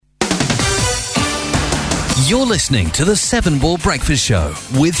You're listening to the Seven Ball Breakfast Show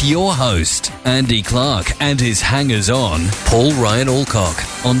with your host, Andy Clark, and his hangers-on, Paul Ryan Alcock,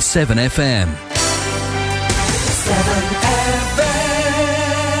 on 7FM. 7FM.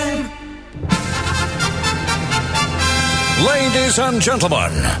 Ladies and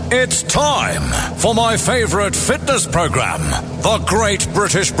gentlemen, it's time for my favourite fitness programme, The Great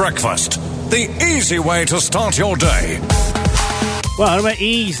British Breakfast. The easy way to start your day. Well, how about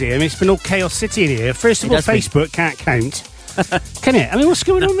easy? I mean, it's been all chaos city in here. First of all, Facebook can't count. Can it? I mean, what's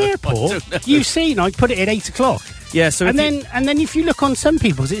going on there, Paul? You've seen I put it at 8 o'clock. Yeah, so and then if you look on some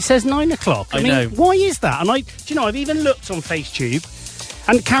people's, it says 9 o'clock. I mean, know. Why is that? And I've even looked on FaceTube,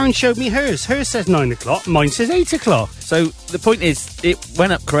 and Karen showed me hers. Hers says 9 o'clock. Mine says 8 o'clock. So the point is, it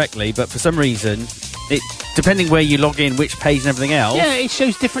went up correctly, but for some reason, depending where you log in, which page and everything else. Yeah, it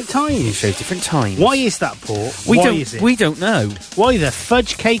shows different times. It shows different times. Why is that, Paul? We is it? We don't know. Why the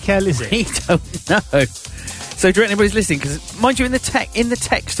fudge cake hell is it? We don't know. So do you reckon anybody's listening? Because mind you, in the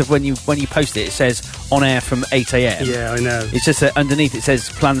text of when you post it, it says on air from 8 a.m. Yeah, I know. It's just that underneath it says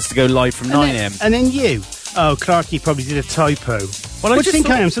plans to go live from 9 a.m. And then you. Oh, Clarky probably did a typo. Well, what do you think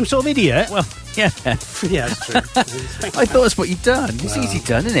I am? Some sort of idiot? Well, yeah. Yeah, that's true. I thought that's what you'd done. It's easy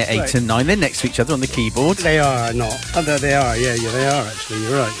done, isn't it? 8 and 9, they're next to each other on the keyboard. They are not. Oh, they are. Yeah, they are, actually.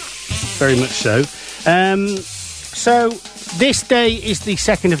 You're right. Very much so. So, this day is the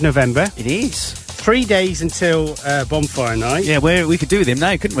 2nd of November. It is. 3 days until bonfire night. Yeah, we could do with him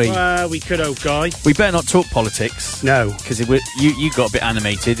now, couldn't we? We could, old guy. We better not talk politics. No. Because you got a bit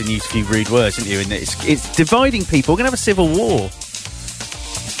animated and used a few rude words, didn't you? And it's dividing people. We're going to have a civil war.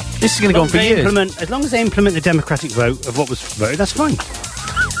 This is going to go on for years. As long as they implement the democratic vote of what was voted, that's fine.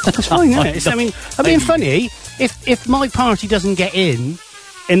 That's fine, isn't it? I mean, being funny, if my party doesn't get in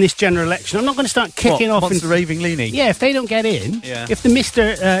this general election, I'm not going to start kicking off. Monster Raving Looney? Yeah, if they don't get in, if the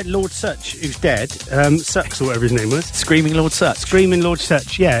Mr. Lord Such, who's dead, Sucks or whatever his name was. Screaming Lord Such? Screaming Lord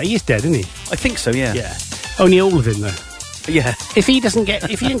Such, yeah, he is dead, isn't he? I think so, yeah. Yeah. Only all of him, though. Yeah. If he didn't get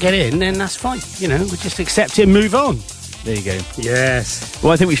in, then that's fine. You know, we just accept it and move on. There you go. Yes.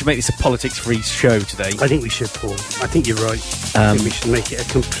 Well, I think we should make this a politics-free show today. I think we should, Paul. I think you're right. I think we should make it a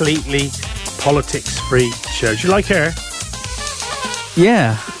completely politics-free show. Do you like her?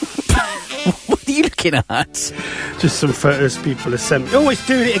 Yeah. What are you looking at? Just some photos people have sent me. Oh, it's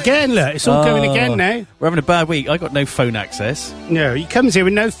doing it again, look. It's all going again now. We're having a bad week. I got no phone access. No, he comes here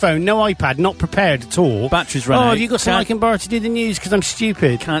with no phone, no iPad, not prepared at all. Battery's run out. Oh, have you got some I can borrow to do the news because I'm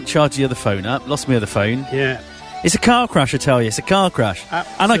stupid? Can't charge the other phone up. Lost my other phone. Yeah. It's a car crash, I tell you. It's a car crash.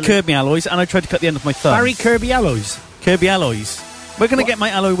 Absolutely. And I curbed my alloys, and I tried to cut the end of my thumb. Barry Kirby alloys? Kirby alloys. We're going to get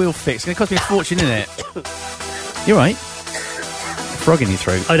my alloy wheel fixed. It's going to cost me a fortune, isn't it? You're right. Frog in your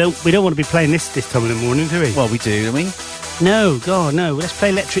throat. We don't want to be playing this time in the morning, do we? Well, we do, don't we? No, God, no. Let's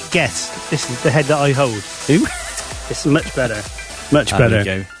play Electric Guess. This is the head that I hold. Who? It's much better. Much better.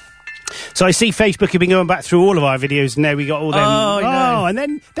 There you go. So I see Facebook have been going back through all of our videos, and now we got all them. Oh, and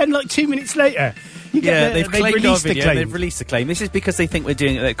then like 2 minutes later, they've released the claim. They've released the claim. This is because they think we're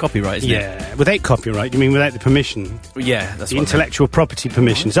doing it without copyright, isn't it? Yeah, without copyright. You mean without the permission? Yeah, that's the what intellectual property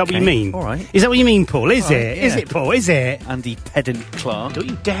permission. Is that what you mean? All right. Is that what you mean, Paul? Is it? Yeah. Is it, Paul? Is it? Andy Pedant Clark. Don't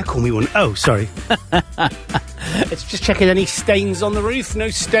you dare call me one. Oh, sorry. It's just checking any stains on the roof. No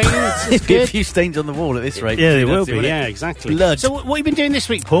stains. It's Be a good. few stains on the wall at this rate. Yeah, there will be. Yeah, exactly. Blood. So what have you been doing this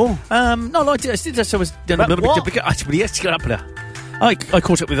week, Paul? No, I did. I was doing a little bit. I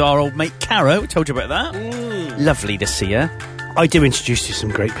caught up with our old mate Caro. Told you about that. Lovely to see her. I do introduce you to some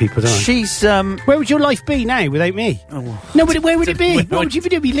great people, don't I? She's Where would your life be now without me? Oh. No, but where would it be? What would you be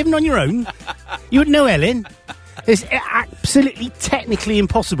doing? Be living on your own? You wouldn't know Helen. It's absolutely technically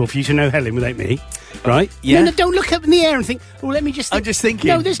impossible for you to know Helen without me, right? Yeah. No, don't look up in the air and think, oh, let me just think. I'm just thinking.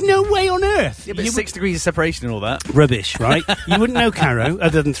 No, there's no way on earth. Yeah, but 6 degrees of separation and all that. Rubbish, right? You wouldn't know Caro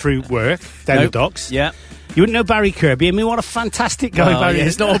other than through work down the docks. Yeah. You wouldn't know Barry Kirby. I mean, what a fantastic guy Barry is.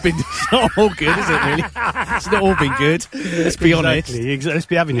 It's not all good, is it, really? It's not all been good. Let's be honest. Let's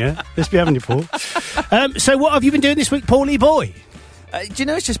be having you. Let's be having you, Paul. So what have you been doing this week, Paulie boy? Do you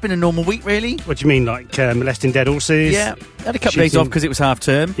know, it's just been a normal week, really. What do you mean, like molesting dead horses? Yeah. Had a couple of days off because it was half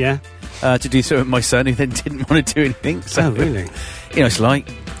term. Yeah. To do so with my son, who then didn't want to do anything. So, oh, really? You know, it's like,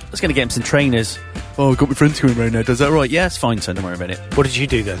 I was going to get him some trainers. Oh, I've got my friends coming around now. Does that right? Yeah, it's fine, son. Don't worry about it. What did you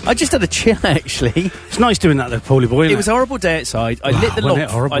do then? I just had a chill, actually. It's nice doing that, though, Paulie boy. It was a horrible day outside. I lit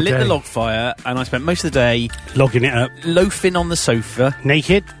the log fire, and I spent most of the day logging it up, loafing on the sofa,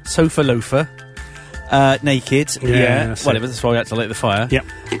 naked, sofa loafer. Naked, yeah. Well, that's why I had to light the fire. Yep.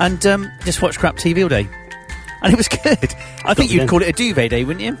 And just watch crap TV all day. And it was good. I think you'd call it a duvet day,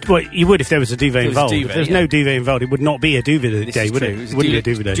 wouldn't you? Well, you would if there was a duvet involved. If there's no duvet involved, it would not be a duvet day, would it? It wouldn't be a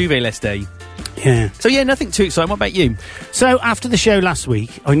duvet day. Duvet-less day. Yeah. So, yeah, nothing too exciting. What about you? So after the show last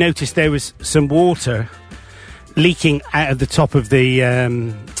week, I noticed there was some water leaking out of the top of the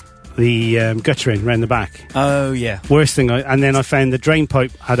guttering round the back. Oh, yeah. Worst thing, and then I found the drain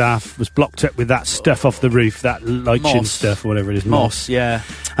pipe was blocked up with that stuff off the roof, that lichen Moss. stuff, or whatever it is. Moss, yeah.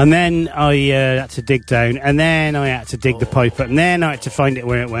 And then I had to dig down, and then I had to dig the pipe up, and then I had to find it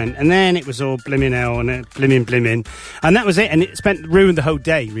where it went, and then it was all blimmin' hell, and blimmin', and that was it, and it ruined the whole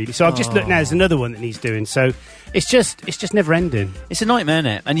day, really. So I've just looked now, there's another one that needs doing, so it's just never ending. It's a nightmare,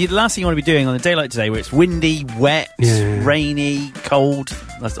 isn't it? And the last thing you want to be doing on a day like today, where it's windy, wet, rainy, cold.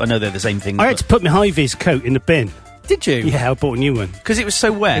 I know they're the same thing. I had to put my high-vis coat in the bin. Did you? Yeah, I bought a new one. Because it was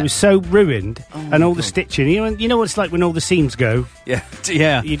so wet? It was so ruined, and all the stitching. You know what it's like when all the seams go? Yeah,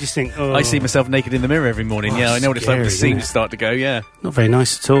 yeah. You just think, oh... I see myself naked in the mirror every morning, I know what it's like when the scary, seams start to go, yeah. Not very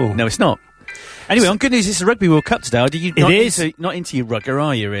nice at all. No, it's not. Anyway, on good news, it's a Rugby World Cup today. It is. Not into your rugger,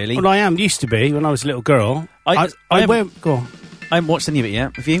 are you, really? Well, I used to be, when I was a little girl. I won't... Go on. I haven't watched any of it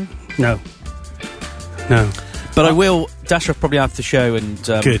yet. Have you? No. But I will dash off probably after the show and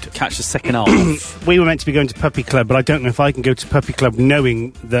catch the second half. We were meant to be going to Puppy Club, but I don't know if I can go to Puppy Club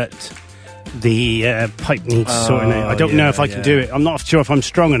knowing that the pipe needs sorting out. I don't know if I can do it. I'm not sure if I'm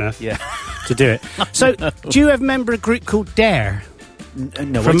strong enough to do it. So, do you remember a group called Dare?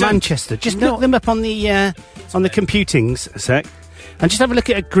 No, from Manchester. Just look them up on the computings a sec, and just have a look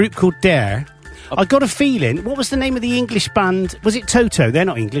at a group called Dare. I got a feeling. What was the name of the English band? Was it Toto? They're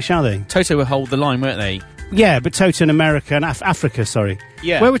not English, are they? Toto will hold the line, weren't they? Yeah, but Toto in America and Africa. Sorry.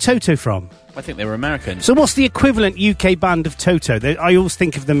 Yeah. Where were Toto from? I think they were American. So what's the equivalent UK band of Toto? I always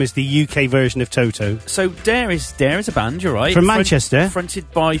think of them as the UK version of Toto. So Dare is a band, you're right. From Manchester. Fronted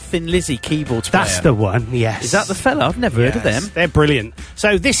by Thin Lizzy, keyboard player. That's the one, yes. Is that the fella? I've never heard of them. They're brilliant.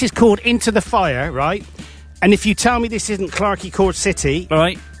 So this is called Into the Fire, right? And if you tell me this isn't Clarkey Court City... All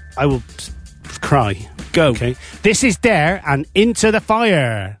right. I will cry. Go. Okay. This is Dare and Into the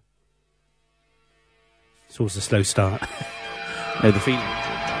Fire. It's always a slow start. No, the feeling.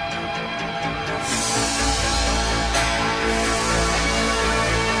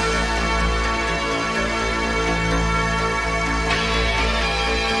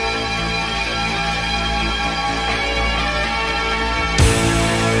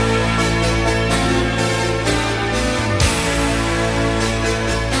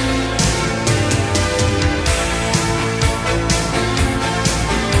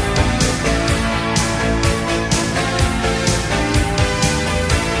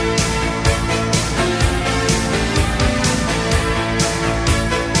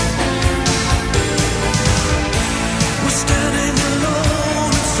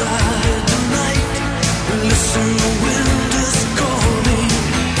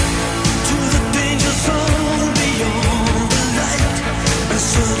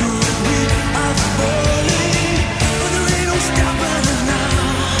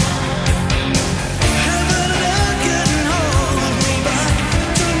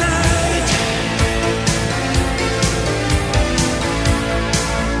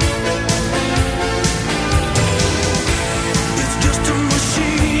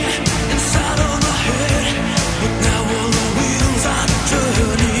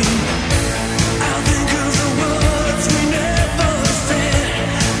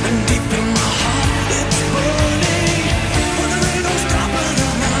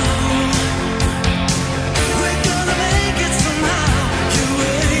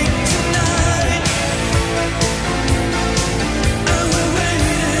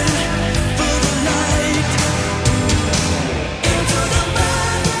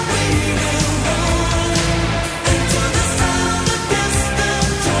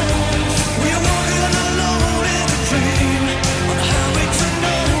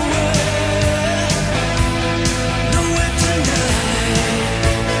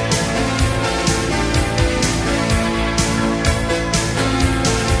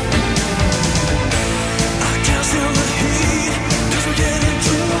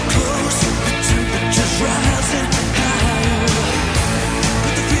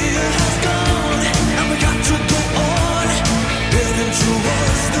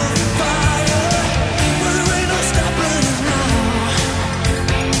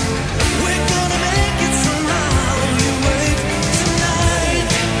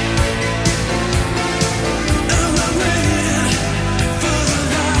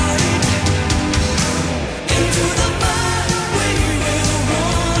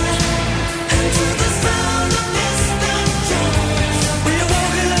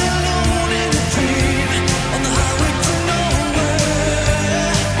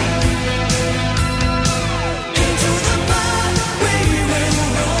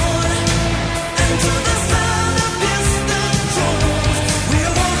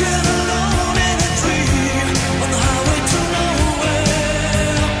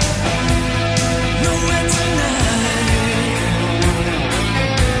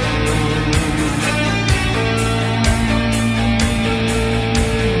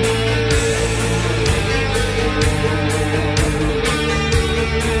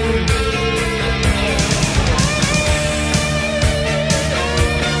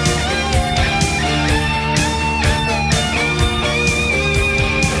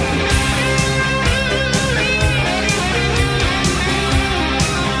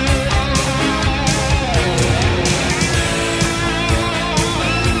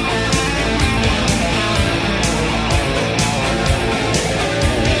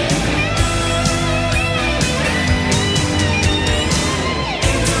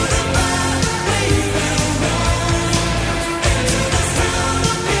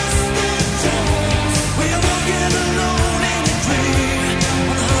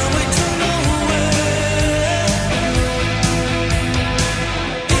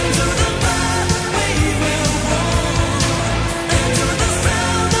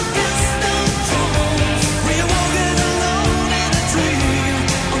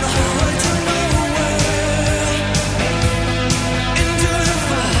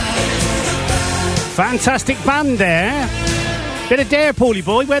 Fantastic band there. Bit of Dare, Paulie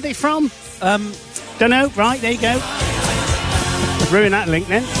boy. Where are they from? Don't know. Right, there you go. Ruin that link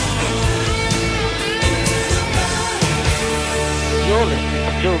then. You're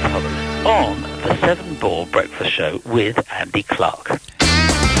listening to Jill Thomas on the 7 Ball Breakfast Show with Andy Clark.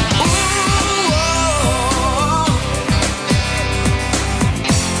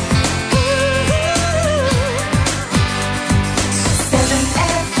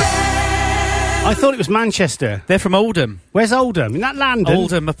 I thought it was Manchester. They're from Oldham. Where's Oldham? Isn't that London?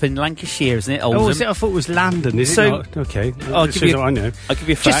 Oldham up in Lancashire, isn't it? Oldham. Oh, is it? I thought it was London. Is So- it not? Okay. I'll give you- what I know. I'll give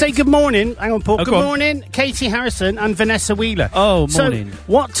you a fact. Just say good morning. Hang on, Paul. Oh, good go on. morning, Katie Harrison and Vanessa Wheeler. Oh, So, morning.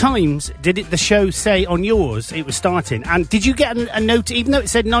 what times did the show say on yours it was starting? And did you get a note, even though it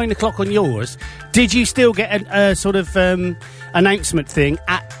said 9 o'clock on yours, did you still get a sort of announcement thing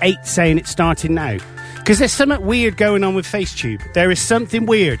at 8 saying it's starting now? Because there's something weird going on with FaceTube. There is something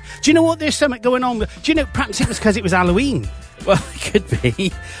weird. Do you know what? There's something going on with... Do you know, perhaps it was because it was Halloween. Well, it could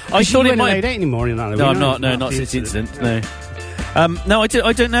be. I You thought it weren't might... allowed out anymore in Halloween. No, I'm are not. you? No, not since the incident. No. No, I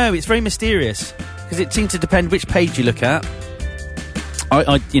don't know. It's very mysterious because it seems to depend which page you look at. I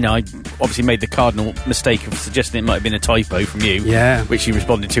obviously made the cardinal mistake of suggesting it might have been a typo from you. Yeah. Which you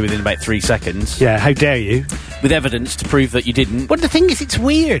responded to within about 3 seconds. Yeah, how dare you? With evidence to prove that you didn't. But the thing is, it's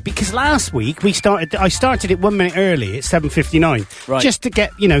weird because last week I started it 1 minute early at 7:59, Right. just to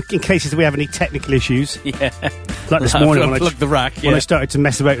get in cases we have any technical issues. Yeah. Like this morning when Plug the rack. when Yeah. I started to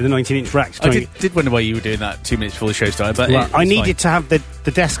mess about with the 19-inch racks. I did wonder why you were doing that 2 minutes before the show started, but I needed to have the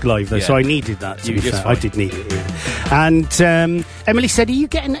desk live though, Yeah. so I needed that. To be It's fair. fine. I did need it. Yeah. And Emily said, "Are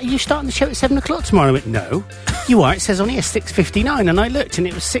you starting the show at 7 o'clock tomorrow?" I went, "No, you are." It says on here 6:59, and I looked, and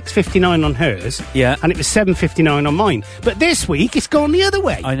it was 6:59 on hers. Yeah. and it was 7:59 on mine. But this week it's gone the other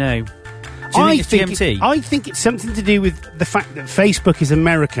way. I know. Do you think it's GMT? I think it's something to do with the fact that Facebook is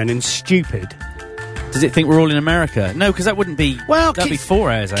American and stupid. Does it think we're all in America? No, because that wouldn't be. Well, that'd be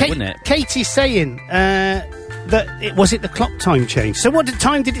 4 hours out, wouldn't it? Katie's saying that was it the clock time change. So what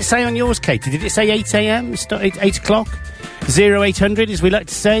time did it say on yours, Katie? Did it say 8 a.m., 8 o'clock? 0800, as we like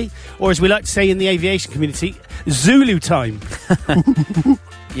to say, or as we like to say in the aviation community, Zulu time.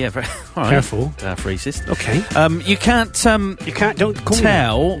 Yeah, very, all right. Careful. Half racist. Okay. You can't You can't, don't call me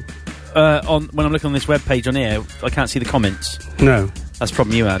tell on when I'm looking on this web page on here. I can't see the comments. that. No. That's the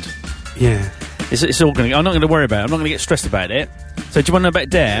problem you had. Yeah. It's all going. I'm not going to worry about it. I'm not going to get stressed about it. So do you want to know about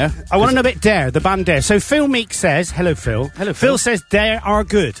Dare? I want to know about Dare, the band Dare. So Phil Meek says, hello Phil. Hello, Phil Phil. says Dare are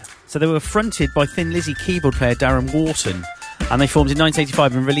good. So they were fronted by Thin Lizzy keyboard player Darren Wharton, and they formed in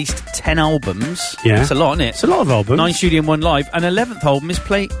 1985 and released 10 albums. Yeah. That's a lot, isn't it? It's a lot of albums. 9 studio and 1 live, and 11th album is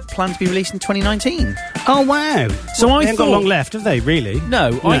planned to be released in 2019. Oh wow! So Well, I they haven't got thought- long left, have they? Really?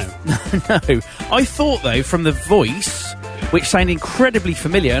 No. I thought though from the voice, which sounded incredibly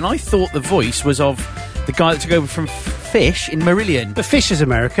familiar, and I thought the voice was of the guy that took over from Fish in Marillion. But Fish is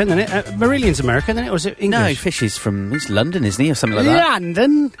American, isn't it? Marillion's American, isn't it? Or is it No, English? Fish is from London, isn't he, or something like that?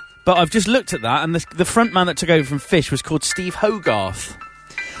 London. But I've just looked at that, and the front man that took over from Fish was called Steve Hogarth.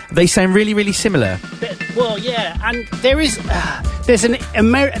 They sound really, really similar. Well, yeah, and there's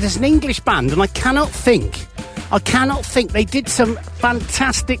an English band, and I cannot think they did some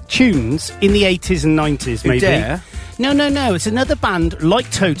fantastic tunes in the 80s and 90s. Maybe. Dare? No. It's another band like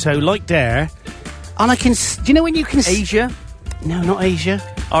Toto, like Dare, and I can. Do you know when you can? Asia, No, not Asia.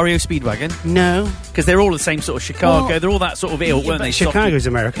 REO Speedwagon, No. because they're all the same sort of Chicago. Well, they're all that sort of ilk, Yeah, weren't but they? Chicago's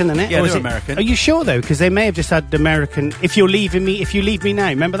American, isn't it? Yeah, Or is they're it- American. Are you sure though? Because they may have just had American. If you leave me now.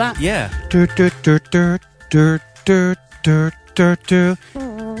 Remember that? Yeah. Dirt, dirt, dirt, dirt, dirt, dirt, dirt, dirt, dirt.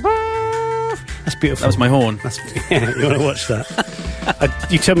 That's beautiful. That was my horn. That's, yeah, you want to watch that?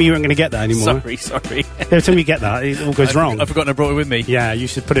 You tell me you weren't going to get that anymore. Sorry. Every time you get that, it all goes wrong. I've forgotten I brought it with me. Yeah, you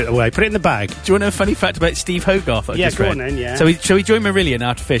should put it away. Put it in the bag. Do you want to know a funny fact about Steve Hogarth? that I Yeah, just go read? on then, yeah. So he joined Marillion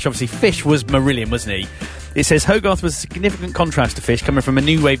after Fish. Obviously, Fish was Marillion, wasn't he? It says Hogarth was a significant contrast to Fish, coming from a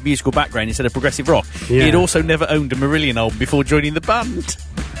new wave musical background instead of progressive rock. Yeah. He had also never owned a Marillion album before joining the band.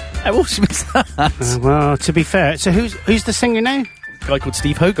 How awesome is that? Well, to be fair, so who's the singer now? A guy called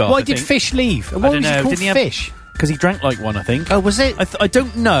Steve Hogarth. Why did Fish leave? And I why don't was he know. called Didn't he have- Fish? Because he drank like one, I think. Oh, was it? I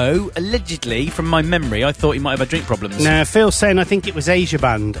don't know. Allegedly, from my memory, I thought he might have had drink problems. No, Phil's saying I think it was Asia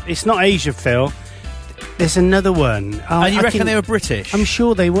Band. It's not Asia, Phil. There's another one. Oh, And you I reckon can- they were British? I'm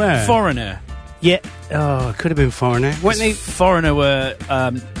sure they were. Foreigner. Yeah. Oh, it could have been Foreigner. Weren't they? Foreigner were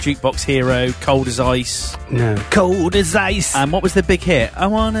Jukebox Hero, Cold as Ice. No. Cold as ice. And what was the big hit? I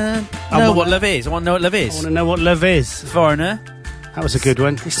want to know what love is. I want to know what love I is. want to know what love is. Foreigner. That was a good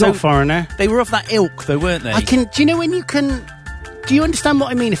one. It's So- not Foreigner. They were of that ilk, though, weren't they? Do you know when you can... Do you understand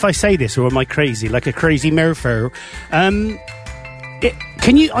what I mean if I say this, or am I crazy? Like a crazy mofo?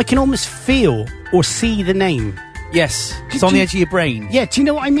 I can almost feel or see the name. Yes, it's on the edge of your brain. Yeah, do you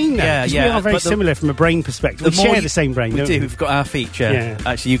know what I mean? Yeah, 'Cause yeah. we are very similar from a brain perspective. We share the same brain. We don't do. We've got our feature. Yeah.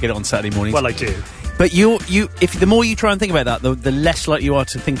 Actually, you get it on Saturday mornings. Well, I do. But if the more you try and think about that, the less likely you are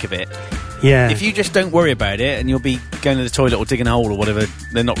to think of it. Yeah. If you just don't worry about it, and you'll be going to the toilet or digging a hole or whatever,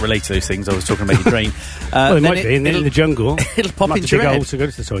 they're not related to those things. I was talking about your drain. Well, it might be in the jungle. It'll pop into your dig a head. hole to go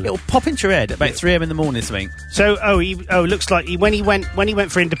to the toilet. It'll pop into your head about 3 a.m. in the morning or something. So, looks like when he went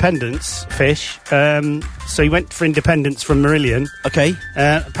for independence, Fish. So he went for independence from Marillion. Okay.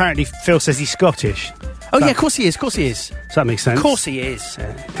 Apparently, Phil says he's Scottish. Oh, yeah, of course he is. Of course he is. Does that make sense? Of course he is.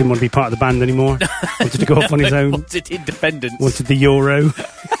 Didn't want to be part of the band anymore. Wanted to go off on his own. Wanted independence. Wanted the Euro.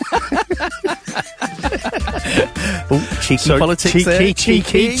 Cheeky politics there.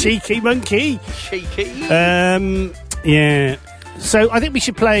 Cheeky monkey. Cheeky. Yeah. So I think we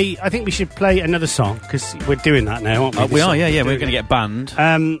should play another song because we're doing that now, aren't we? We are. Yeah. We're going to get banned.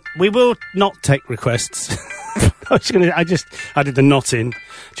 We will not take requests. I did the not in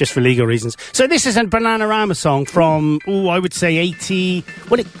just for legal reasons. So this is a Bananarama song from I would say 84,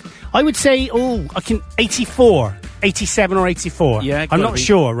 87 or 84. Yeah, I'm not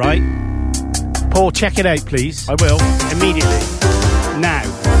sure, right? Paul, check it out, please. I will. Immediately. Now.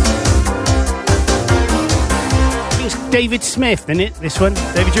 I think it's David Smith, isn't it, this one?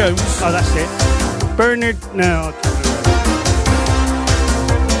 David Jones. Oh, that's it. Bernard, no, I can't remember.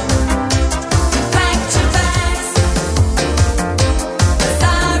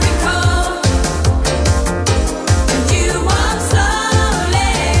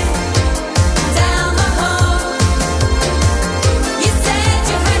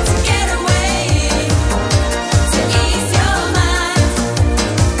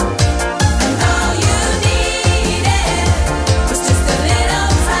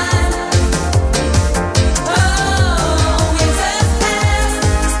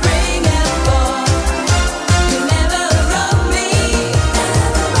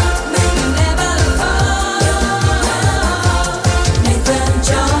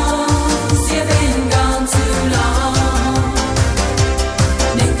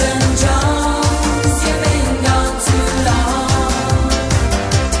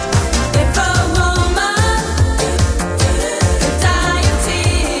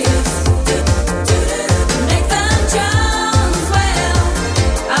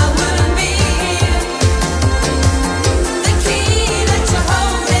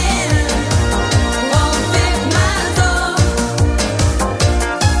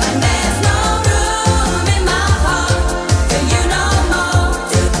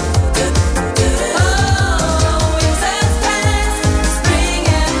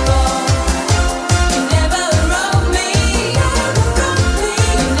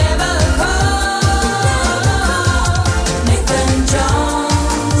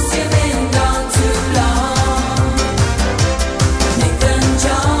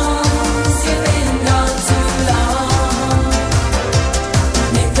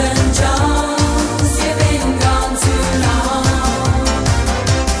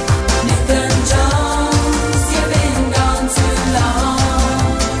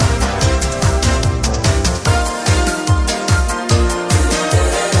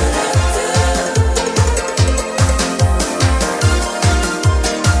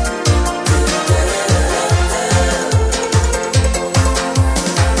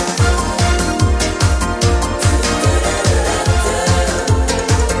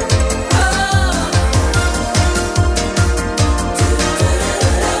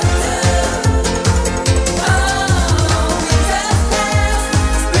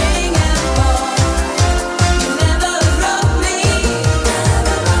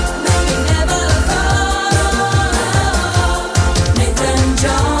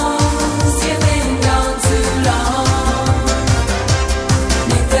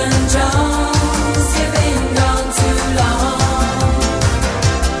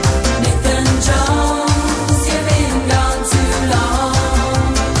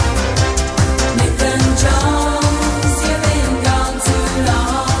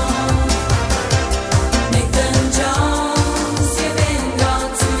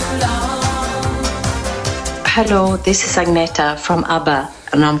 Hello, this is Agneta from ABBA,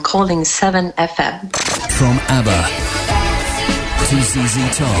 and I'm calling 7FM. From ABBA to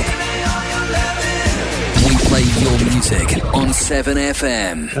ZZ Top, we play your music on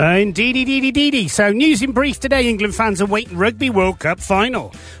 7FM. Indeedy. So, news in brief today. England fans awaiting Rugby World Cup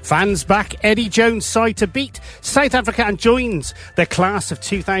final. Fans back Eddie Jones' side to beat South Africa and joins the class of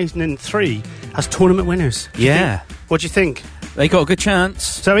 2003 as tournament winners. Yeah. What do you think? They got a good chance.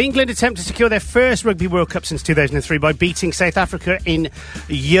 So England attempt to secure their first Rugby World Cup since 2003 by beating South Africa in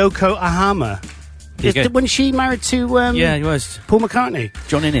Yokohama. Wasn't she married to Yeah, he was. Paul McCartney?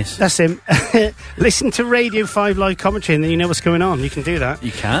 John Innes. That's him. Listen to Radio 5 live commentary and then you know what's going on. You can do that.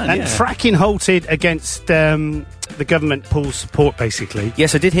 You can, And yeah. fracking halted against the government pulls support, basically.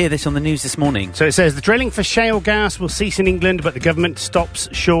 Yes, I did hear this on the news this morning. So it says the drilling for shale gas will cease in England, but the government stops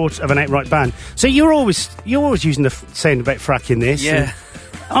short of an outright ban. So you're always using the saying about fracking this. Yeah.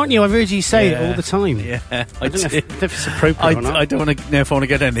 Aren't you? I've heard you say it all the time. Yeah, I don't know if it's appropriate or not. I don't want to know if I want to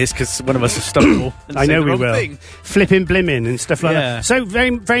go down this because one of us will stumble. And I say know the we wrong will. thing. Flipping blimmin' and stuff like Yeah. that. So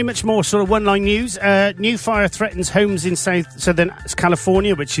very, very much more sort of one-line news. New fire threatens homes in southern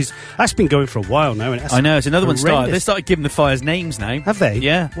California, that's been going for a while now. And I know, it's another one started. horrendous. They started giving the fires names now. Have they?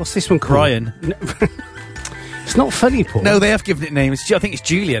 Yeah. What's this one called? Brian. It's not funny, Paul. No, they have given it names. I think it's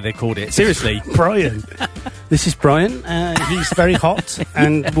Julia they called it. Seriously. Brian. This is Brian. He's very hot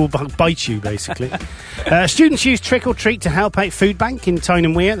and will bite you, basically. Students use Trick or Treat to help out Food Bank in Tyne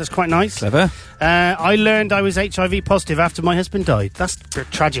and Wear. That's quite nice. Clever. I learned I was HIV positive after my husband died. That's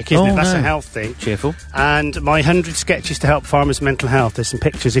tragic, isn't it? That's no. a health thing. Cheerful. And my 100 sketches to help farmers' mental health. There's some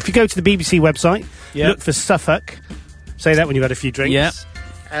pictures. If you go to the BBC website, Yeah. look for Suffolk. Say that when you've had a few drinks. Yeah.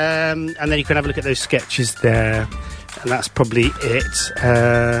 And then you can have a look at those sketches there. And that's probably it.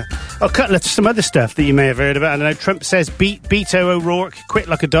 Some other stuff that you may have heard about. I don't know. Trump says Beto O'Rourke quit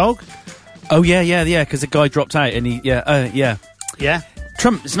like a dog. Oh, yeah, because the guy dropped out and yeah. Yeah.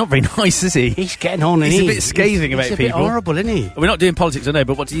 Trump is not very nice, is he? He's getting on. He's a bit scathing about he's people. A bit horrible, isn't he? We're not doing politics, I know,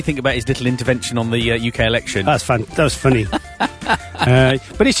 but what do you think about his little intervention on the UK election? That was funny.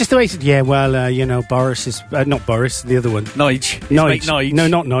 But it's just the way he said, yeah, well, Boris is... not Boris, the other one. Nige. Nige. No,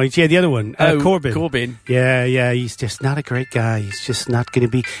 not Nige. Yeah, the other one. Corbyn. Corbyn. Yeah, he's just not a great guy. He's just not going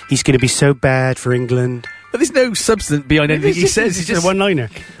to be... He's going to be so bad for England. But there's no substance behind anything he says. It's just a one-liner.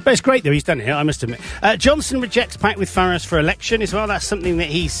 But it's great, though. He's done it, I must admit. Johnson rejects pact with Farage for election as well. That's something that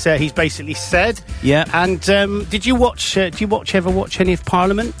he's basically said. Yeah. And did you ever watch any of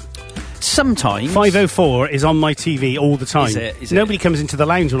Parliament? Sometimes. 504 is on my TV all the time. Is it? Nobody comes into the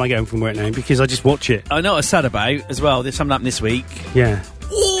lounge when I go home from work now because I just watch it. I know what I said about as well. There's something happened this week. Yeah.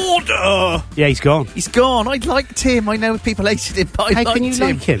 Order! Yeah, he's gone. He's gone. I liked him. I know people hated him, but I liked him. How can you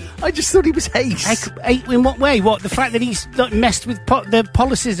like him? I just thought he was ace. In what way? What? The fact that he's messed with the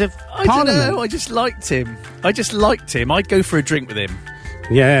policies of I Parliament? don't know. I just liked him. I'd go for a drink with him.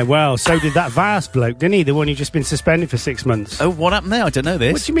 Yeah, well, so did that Vast bloke, didn't he? The one who's just been suspended for 6 months. Oh, what happened there? I don't know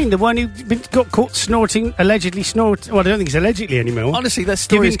this. What do you mean? The one who got caught allegedly snorting... Well, I don't think it's allegedly anymore. Honestly, that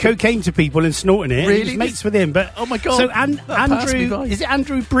story giving cocaine to people and snorting it. Really? He was mates with him, but... Oh, my God. So That passed me by. Andrew... Is it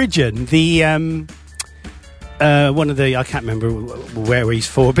Andrew Bridgen? The... one of the... I can't remember where he's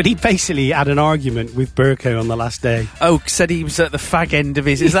for, but he basically had an argument with Burko on the last day. Oh, said he was at the fag end of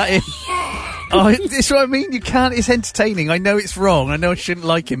his... Is that him? Oh, that's what I mean. You can't... It's entertaining. I know it's wrong. I know I shouldn't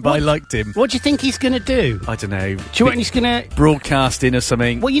like him, but I liked him. What do you think he's going to do? I don't know. Do you reckon he's going to... Broadcasting or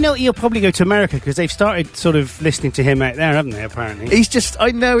something? Well, you know, he'll probably go to America because they've started sort of listening to him out there, haven't they, apparently? He's just...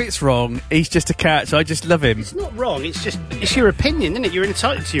 I know it's wrong. He's just a catch. I just love him. It's not wrong. It's your opinion, isn't it? You're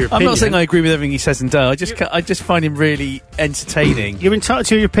entitled to your opinion. I'm not saying I agree with everything he says and does. I just find him really entertaining. You're entitled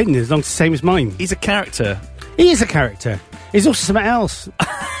to your opinion as long as it's the same as mine. He's a character. He is a character. He's also something else.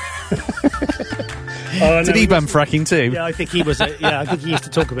 Did he ban fracking too? Yeah, I think he was. I think he used to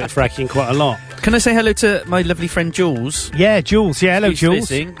talk about fracking quite a lot. Can I say hello to my lovely friend Jules? Yeah, Jules. Yeah, hello, She's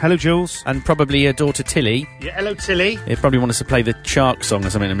Jules. listening. Hello, Jules. And probably her daughter Tilly. Yeah, hello, Tilly. He'll probably want us to play the Shark song or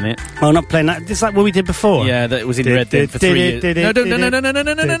something in a minute. Oh, I'm not playing that. It's like what we did before. Yeah, that was in red then for 3 years.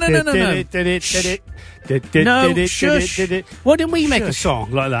 No, shush. Why didn't we make a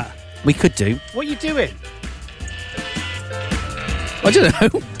song like that? We could do. What are you doing? I don't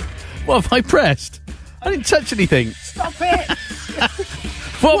know. What have I pressed? I didn't touch anything. Stop it!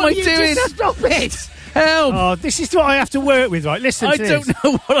 What am I you doing? Just stop it! Help! Oh, this is what I have to work with, right? Listen to I this. don't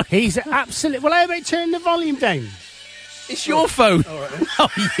know what He's absolutely... Well, how about turn the volume down? It's your phone. All right. Oh,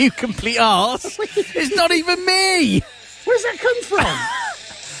 you complete arse. It's not even me. Where's that come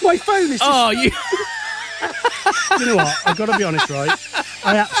from? My phone is just... Oh, you... You know what? I've got to be honest, right?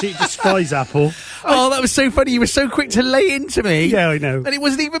 I absolutely despise Apple. Oh, that was so funny. You were so quick to lay into me. Yeah, I know. And it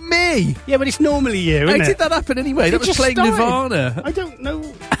wasn't even me. Yeah, but it's normally you, isn't How it? did that happen anyway? That was just playing started. Nirvana. I don't know.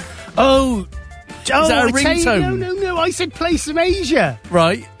 Oh, is that a I tell you, ringtone? No. I said play some Asia.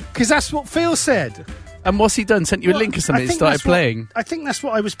 Right. Because that's what Phil said. And what's he done? Sent you a link or something and started playing? I think that's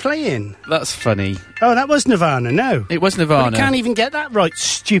what I was playing. That's funny. Oh, that was Nirvana, no. It was But Nirvana. I can't even get that right,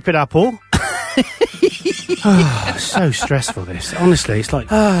 stupid Apple. So stressful, this. Honestly, it's like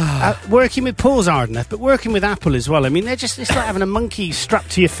working with Paul's hard enough, but working with Apple as well. I mean, it's like having a monkey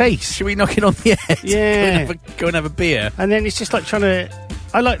strapped to your face. Should we knock it on the head? Yeah. Go and have a beer. And then it's just like trying to...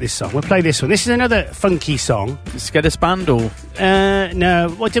 I like this song. We'll play this one. This is another funky song. Skedda Spandal.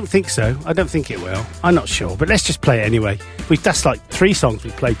 No, I don't think so. I don't think it will. I'm not sure, but let's just play it anyway. That's like 3 songs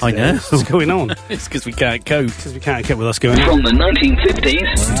we've played today. I know. What's going on? It's because we can't cope. Because we can't cope with what's going on. From the 1950s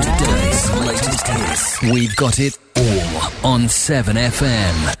to today's latest hits, we've got it all on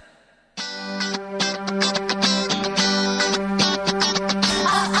 7FM.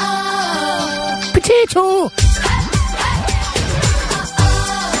 Potato!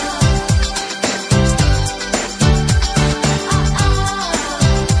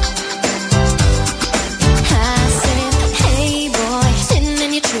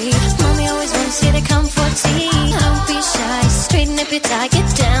 I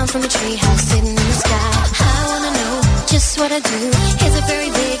get down from a treehouse sitting in the sky. I wanna know just what I do. Is it very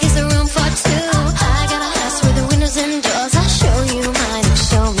big? Is there room for 2? I got a house with the windows and doors. I'll show you mine and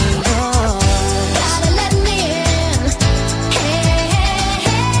show me yours. Gotta let me in. Hey, hey,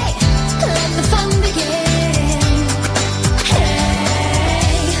 hey. Let the fun begin. Hey,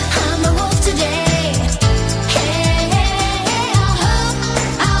 I'm a wolf today. Hey, hey, hey. I'll hop,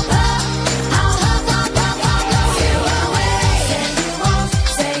 I'll hop, I'll hop, hop, hop, hop, hop you away.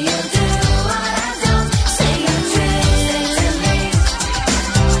 Say you do what I don't. Say you dream to me.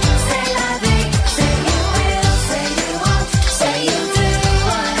 Say la vie. Say you will. Say you won't. Say you do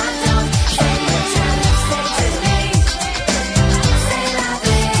what I don't. Say you try to say to me. Say la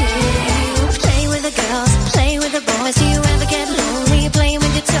vie. Do you play with the girls? Play with the boys? Do you ever get lonely playing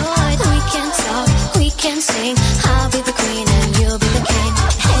with your toys? We can talk. We can sing. I'll be the queen and you'll be the king.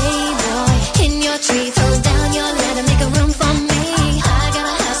 Hey boy, in your tree, throw down your ladder, make a room for me. I got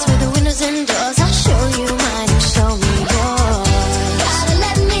a house with the windows and doors. I'll show you mine and show me yours. Gotta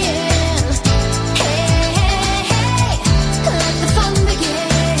let me in. Hey, hey, hey. Let the fun begin.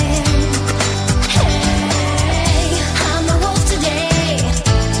 Hey, I'm a wolf today.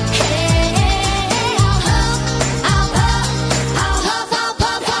 Hey, hey, hey. I'll hop, I'll hop, I'll hop, hop,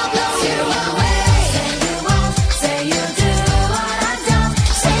 hop, hop, blow you away. Say you won't. Say you do what I don't.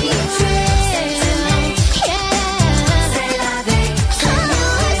 Say you dream to me. Yeah. Say la vie. Say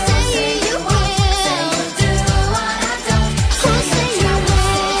you will. Say you do what I don't. Say you will.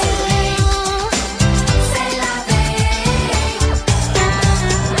 Say la vie.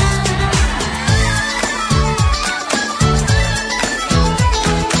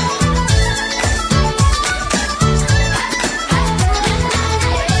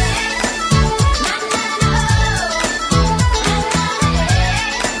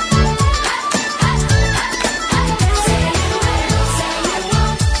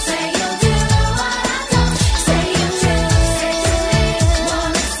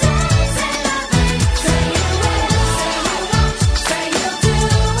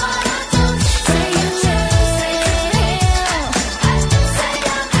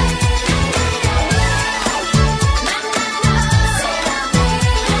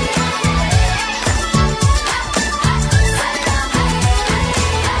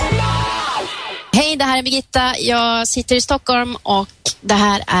 Hej, det här är Birgitta. Jag sitter i Stockholm och det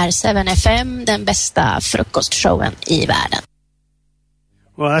här är 7FM, den bästa frukostshowen i världen.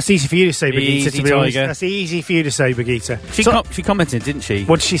 Well, that's easy for you to say, Birgitta. Easy, To be honest. Tiger. That's easy for you to say, Birgitta. She commented, didn't she?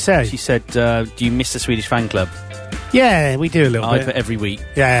 What did she say? She said, do you miss the Swedish fan club? Yeah, we do a little I bit. put every week.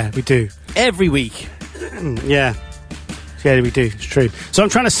 Yeah, we do. Every week. Yeah. Yeah, we do. It's true. So I'm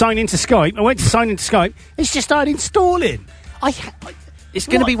trying to sign into Skype. I went to sign into Skype. It's just started installing. It's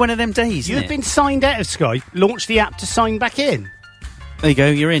going to What? be one of them days, isn't You've it? been signed out of Skype. Launch the app to sign back in. There you go,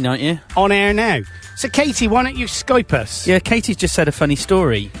 you're in, aren't you? On air now. So, Katie, why don't you Skype us? Yeah, Katie's just said a funny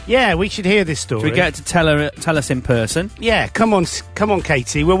story. Yeah, we should hear this story. Do we get her to tell us in person? Yeah, come on,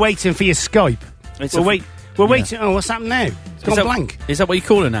 Katie. We're waiting for your Skype. We're waiting. Oh, what's happened now? It's gone blank. Is that what you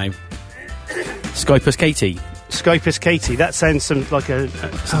call her now? Skype us Katie. Skype us Katie. That sounds like a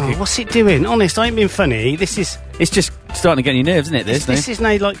what's it doing? Honest, I ain't been funny. This is... It's just starting to get on your nerves, isn't it, This is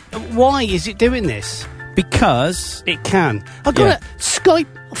now like... Why is it doing this? Because... It can. I've got a Skype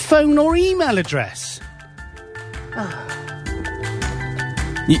phone or email address.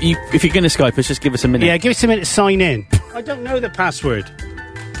 If you're going to Skype us, just give us a minute. Yeah, give us a minute to sign in. I don't know the password.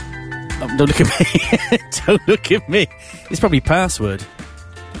 Don't look at me. Don't look at me. It's probably password.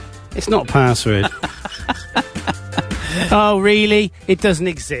 It's not password. Oh, really? It doesn't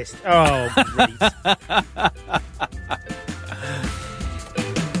exist. Oh, great.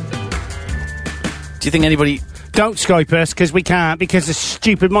 Do you think anybody... Don't Skype us, because we can't, because of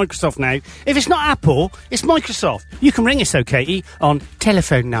stupid Microsoft now. If it's not Apple, it's Microsoft. You can ring us, though, Katie, on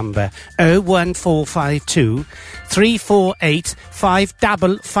telephone number 01452 348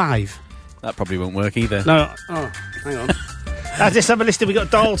 555. That probably won't work either. No, oh, hang on. Let's have a list. We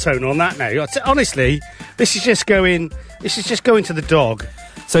got dial tone on that now. Honestly, this is just going to the dog.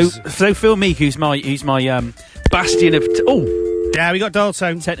 So Phil Meek, who's my bastion of Yeah, we got dial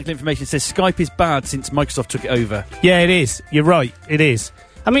tone. technical information, says Skype is bad since Microsoft took it over. Yeah, it is. You're right. It is.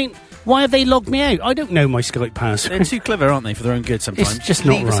 I mean, why have they logged me out? I don't know my Skype password. They're too clever, aren't they, for their own good sometimes? It's just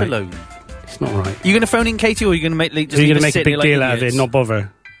not Leave us right. alone. It's not right. You going to phone in, Katie, or are you going to make You're going to make a big deal out of it, not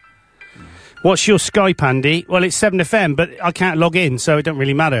bother. What's your Skype, Andy? Well, it's 7FM, but I can't log in, so it don't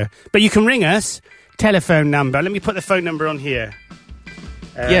really matter. But you can ring us. Telephone number. Let me put the phone number on here.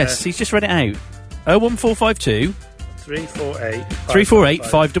 Yes, he's just read it out. 01452 348 348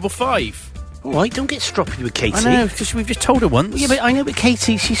 555. All right, don't get stroppy with Katie. I know, because we've just told her once. Yeah, but I know, but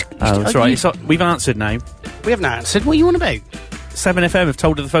Katie, she's... Oh, that's right. We've answered now. We haven't answered. What are you on about? 7FM have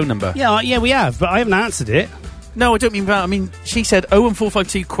told her the phone number. Yeah, we have, but I haven't answered it. No, I don't mean that. I mean, she said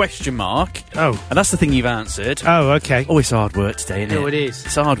 01452 question mark. Oh. And that's the thing you've answered. Oh, okay. Oh, it's hard work today, isn't it? Oh, it is.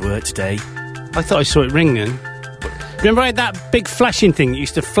 It's hard work today. I thought I saw it ring then. Remember I had that big flashing thing that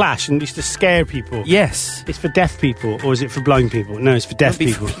used to flash and used to scare people? Yes. It's for deaf people, or is it for blind people? No, it's for deaf That'd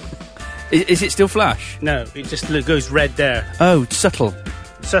be people. Is it still flash? No, it just goes red there. Oh, subtle.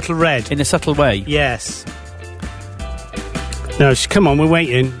 Subtle red. In a subtle way. Yes. No, come on, we're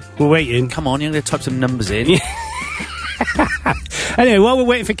waiting. We're waiting. Come on, you're going to type some numbers in. Anyway, while we're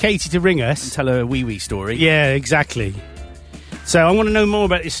waiting for Katie to ring us... And tell her a wee story. Yeah, exactly. So I want to know more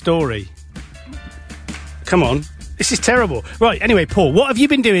about this story. Come on. This is terrible. Right, anyway, Paul, what have you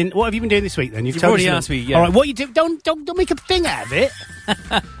been doing? What have you been doing this week then? You've told already us asked me, yeah. All right, what you do? Don't make a thing out of it.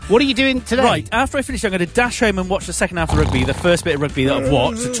 What are you doing today? Right, after I finish, I'm going to dash home and watch the second half of rugby, the first bit of rugby that I've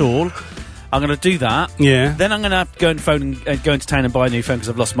watched at all. I'm going to do that. Yeah. Then I'm going to have to go and phone and go into town and buy a new phone because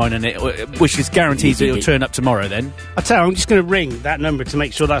I've lost mine, and which is guaranteed that it'll turn up tomorrow. Then I tell you, I'm just going to ring that number to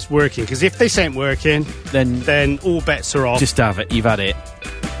make sure that's working. Because if this ain't working, then all bets are off. Just have it. You've had it.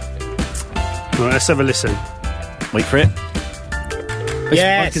 Right, let's have a listen. Wait for it.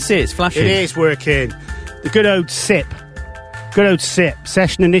 Yes, I can see it's flashing. It is working. The good old SIP. Good old SIP.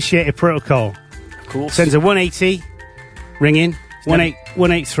 Session Initiated Protocol. Of course. Sends a 180 ringing.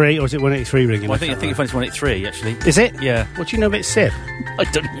 183, or is it 183 ringing? Well, I think you find it's 183, actually. Is it? Yeah. What do you know about SIP? I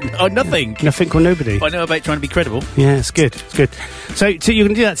don't know. Nothing. Nothing or nobody. I know about trying to be credible. Yeah, it's good. It's good. So you're going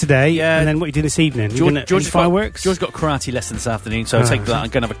to do that today, Yeah. and then what are you doing this evening? George's fireworks? George got karate lesson this afternoon, so I'll take that. I'm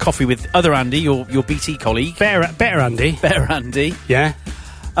going to have a coffee with other Andy, your BT colleague. Better, Andy. Better Andy. Yeah.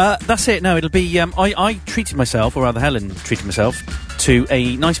 That's it. No, it'll be. I treated myself, or rather, Helen treated myself to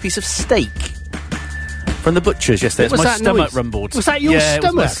a nice piece of steak from the butcher's yesterday. What was my that stomach noise? rumbled. Was that your yeah, stomach?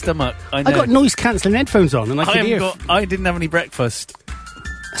 It was my stomach. I know. I got noise cancelling headphones on, and I could hear. I didn't have any breakfast.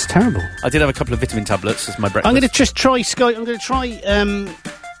 That's terrible. I did have a couple of vitamin tablets as my breakfast. I'm going to just try Skype. I'm going to try.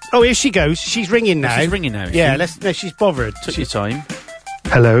 Oh, here she goes. She's ringing now. She's ringing now. Yeah. No, she's bothered. Took your time.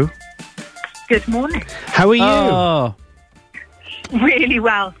 Hello. Good morning. How are you? Oh. Really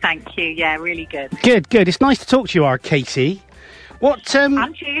well, thank you. Yeah, really good. Good. It's nice to talk to you, Katie. What?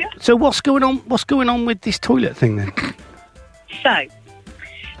 And you? So what's going on? What's going on with this toilet thing then? So,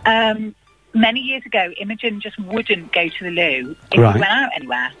 many years ago, Imogen just wouldn't go to the loo if Right. we went out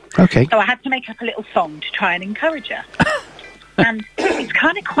anywhere. Okay. So I had to make up a little song to try and encourage her. And it's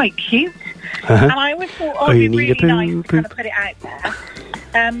kind of quite cute. And I always thought, Oh, you it'd be need a really nice to poo, kind of put it out there.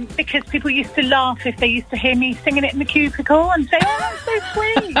 Because people used to laugh if they used to hear me singing it in the cubicle and say, oh, that's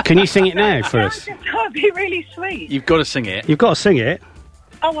so sweet. Can you sing it now for us? That would be really sweet. You've got to sing it. You've got to sing it.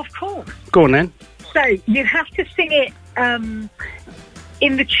 Oh, of course. Go on then. So you have to sing it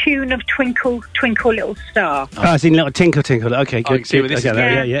in the tune of Twinkle, Twinkle, Little Star. Oh, as in little tinkle tinkle. Okay, good. can see where this Okay, is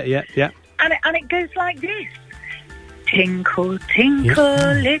there, yeah. And it goes like this. Tinkle, tinkle,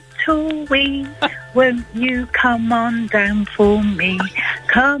 little wee, won't you come on down for me?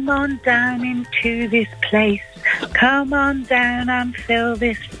 Come on down into this place. Come on down and fill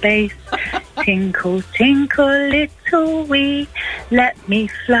this space. Tinkle, tinkle, little wee, let me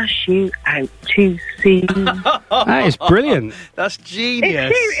flush you out to sea. That is brilliant. That's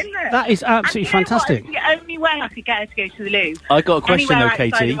genius. It's cute, isn't it? That is absolutely And you know what? fantastic. It's the only way I could get her to go to the loo. I got a question Anywhere though,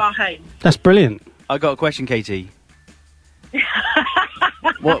 outside Katie. of our home. That's brilliant. I got a question, Katie.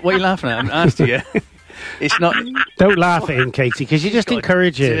 What are you laughing at? I asked you. It's not. Don't laugh at him, Katie, because you just got a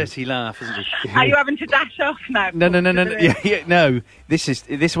encourage him. dirty laugh, isn't it? Are you having to dash off now? No. Yeah, no.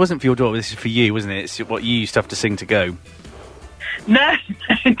 This wasn't for your daughter. This is for you, wasn't it? It's what you used to have to sing to go. No,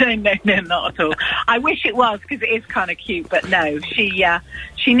 not at all. I wish it was, because it is kind of cute, but no,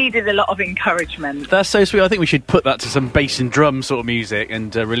 she needed a lot of encouragement. That's so sweet. I think we should put that to some bass and drum sort of music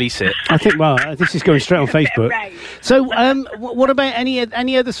and release it. I think, well, this is going straight on A bit of Facebook. rage. So, what about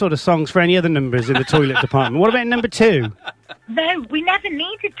any other sort of songs for any other numbers in the toilet department? What about number 2? No, we never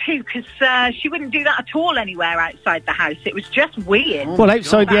needed to, because she wouldn't do that at all anywhere outside the house. It was just weird. Well,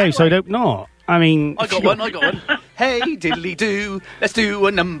 outside the house, I don't not. I mean... I got one. Hey, diddly do, let's do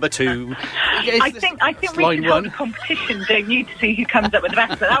a number 2. Yes, I think we line should hold one. a competition, don't you, to see who comes up with the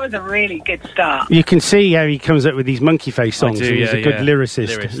best. But that was a really good start. You can see how he comes up with these monkey face songs. do, and he's yeah, a good yeah.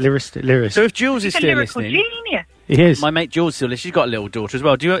 lyricist. Lyricist. So if Jules is He's a still lyrical listening, genius. He is. my mate Jules still listening. She's got a little daughter as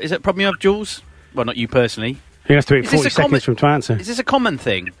well. Is it a problem you have, Jules? Well, not you personally. He has to wait Is this 40 a common- seconds from to answer. Is this a common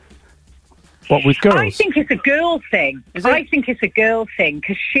thing? What, with girls? I think it's a girl thing. Is it? I think it's a girl thing,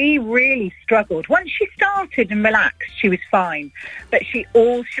 because she really struggled. Once she started and relaxed, she was fine. But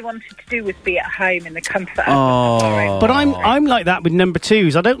all she wanted to do was be at home in the comfort of the But I'm like that with number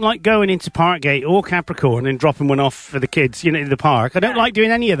 2s. I don't like going into Parkgate or Capricorn and dropping one off for the kids, in the park. I don't like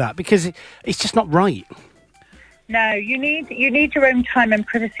doing any of that because it's just not right. No, you need your own time and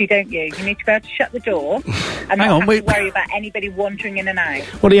privacy, don't you? You need to be able to shut the door and Hang not on, have wait. to worry about anybody wandering in and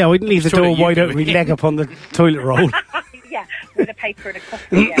out. Well, yeah, I wouldn't leave the Sort of door you wide do open, it. with leg up on the toilet roll. Yeah, with a paper and a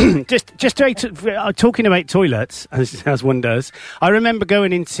coffee. Yeah. Just talking about toilets, as one does, I remember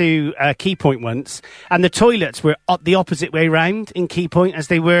going into Key Point once, and the toilets were the opposite way round in Key Point as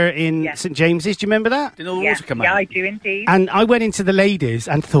they were in Yeah. St James's. Do you remember that? Didn't all the Yeah, water come yeah, out? I do indeed. And I went into the ladies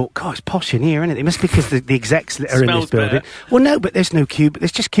and thought, God, it's posh in here, isn't it? It must be because the execs are in this Smells building. better. Well, no, but there's no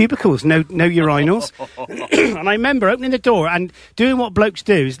there's just cubicles, no urinals. And I remember opening the door and doing what blokes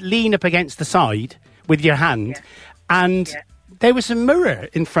do is lean up against the side with your hand, and Yeah. there was a mirror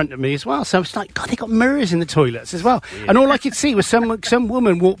in front of me as well. So I was like, God, they got mirrors in the toilets as well. And all I could see was some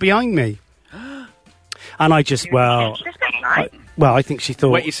woman walk behind me. And I just, I think she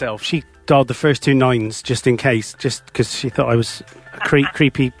thought... Wet yourself. She dialed the first 2 9s just in case, just because she thought I was a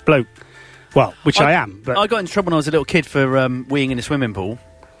creepy bloke. Well, which I am, but... I got into trouble when I was a little kid for weeing in a swimming pool.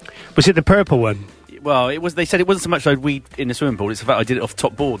 Was it the purple one? Well, it was. They said it wasn't so much I'd weed in the swimming pool. It's the fact I did it off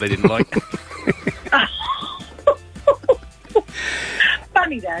top board. They didn't like.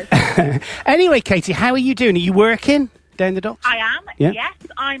 Funny though. Anyway, Katie, how are you doing? Are you working down the docks? I am. Yeah? Yes,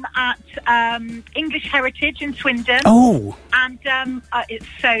 I'm at English Heritage in Swindon. Oh, And it's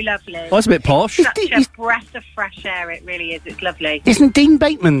so lovely. Oh, that's a bit posh. Such a breath of fresh air, it really is. It's lovely. isn't Dean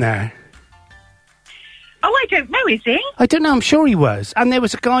Bateman there? Oh, I don't know, is he? I don't know, I'm sure he was. And there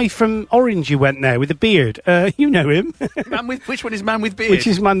was a guy from Orange who went there with a beard. You know him. Which one is man with beard? Which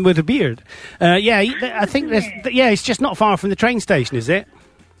is man with a beard. I think it's just not far from the train station, is it?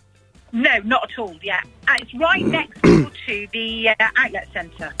 No, not at all, yeah. It's right next door to the outlet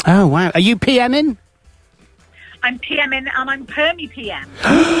centre. Oh, wow. Are you PMing? I'm PMing and I'm Permy PM.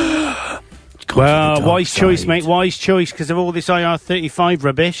 Well, wise choice, mate. Wise choice because of all this IR35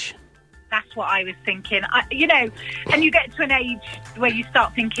 rubbish. That's what I was thinking. And you get to an age where you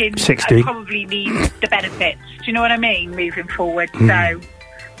start thinking, 60. I probably need the benefits. Do you know what I mean? Moving forward. So,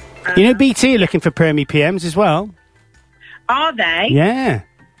 You know, BT are looking for Permy PMs as well. are they? Yeah.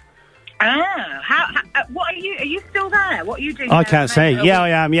 Oh, how what are you? Are you still there? What are you doing? I there, can't say. mate? Yeah, I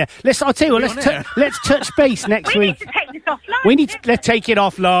am. Yeah. I'll tell you what. Let's touch base next We week. need to take this offline. Let's take it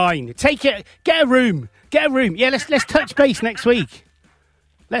offline. Get a room. Yeah, let's touch base next week.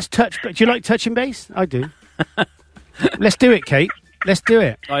 Let's touch. Do you like touching base? I do. Let's do it, Kate. Let's do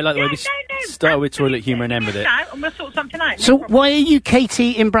it. I like the way we start with toilet humour and end with it. And we'll sort something out. So why are you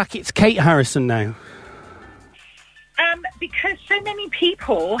Katie in brackets Kate Harrison now? Because so many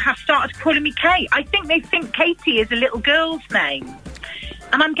people have started calling me Kate. I think they think Katie is a little girl's name.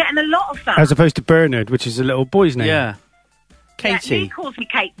 And I'm getting a lot of that. As opposed to Bernard, which is a little boy's name. Yeah. Yeah, Katie. Lee calls me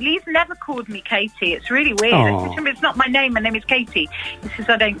Kate. Lee's never called me Katie. It's really weird. Aw. I said to him, it's not my name. My name is Katie. He says,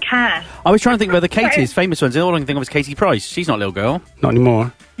 I don't care. I was trying to think of other Katies, famous ones. All I can think of was Katie Price. She's not a little girl. Not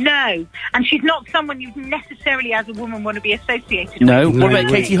anymore. No. And she's not someone you necessarily, as a woman, want to be associated No. with. No. What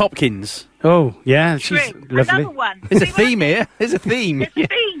about Katie Hopkins? Oh, yeah, she's True. lovely. Another one. There's a See what I theme mean? here. There's a theme. There's a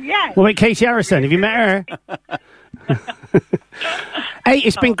theme, yeah. What about Katie Harrison? Have you met her? Hey,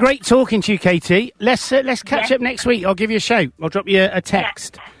 it's been great talking to you, Katie. Let's catch Yeah. up next week. I'll give you a shout. I'll drop you a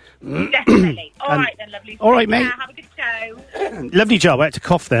text. Definitely. All right then, lovely. All right, Take care. mate. Have a good show. Lovely job. I had to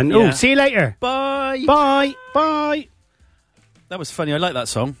cough then. Yeah. Oh, see you later. Bye. Bye. Bye. That was funny. I like that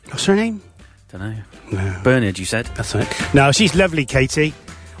song. What's her name? Don't know. Bernard, you said. That's right. No, she's lovely, Katie.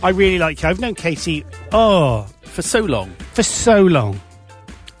 I really like her. I've known Katie, For so long. for so long.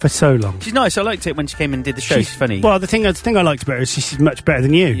 For so long. She's nice. I liked it when she came and did the show. She's funny. Well, the thing I liked about her is she's much better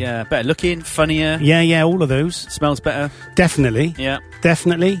than you. Yeah, better looking, funnier. Yeah, all of those. Smells better. Definitely. Yeah.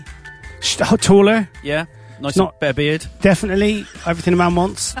 Definitely. Taller. Yeah. Nice, Not- better beard. Definitely. Everything a man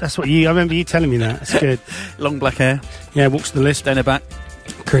wants. That's what I remember you telling me that. That's good. Long black hair. Yeah, walks the list. Down her back.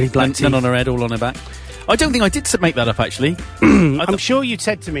 Curly black None teeth. on her head, all on her back. I don't think I did make that up, actually. I'm sure you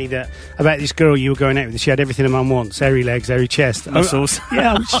said to me that about this girl you were going out with. She had everything a man wants: hairy legs, hairy chest, Muscles.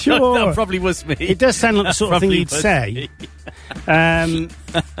 Yeah, I'm sure. That probably was me. It does sound like the sort of thing Probably you'd was say. me.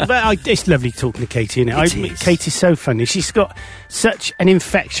 But it's lovely talking to Katie, isn't it? It is. Katie's so funny. She's got such an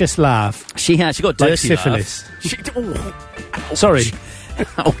infectious laugh. She has. She got dirty Like syphilis. laugh. She, oh, Sorry.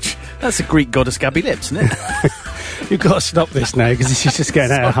 ouch. That's a Greek god of scabby lips, isn't it? You've got to stop this now because this is just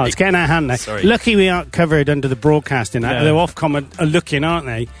getting out of hand. It's getting out of hand now. Sorry. Lucky we aren't covered under the broadcasting. No. The Ofcom are looking, aren't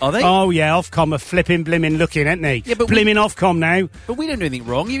they? Are they? Oh, yeah, Ofcom are flipping blimmin' looking, aren't they? Yeah, but blimmin' Ofcom now. But we don't do anything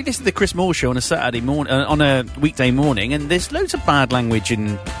wrong. You listen to the Chris Moore show on a Saturday morning, on a weekday morning, and there's loads of bad language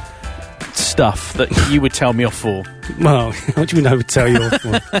and stuff that you would tell me off for. Well, what do you mean I would tell you all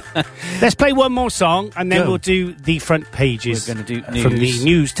for? Let's play one more song and then Go. we'll do the front pages. We're gonna do from the news.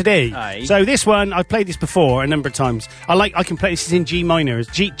 news today. Aye. So this one, I've played this before a number of times. I can play this is in G minor.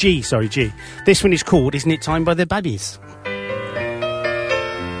 G. This one is called Isn't It Time by the Babbies.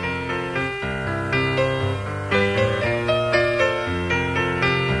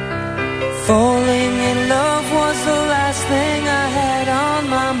 Falling in love was the last thing I had on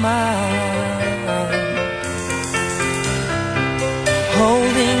my mind.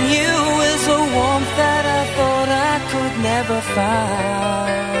 Holding you is a warmth that I thought I could never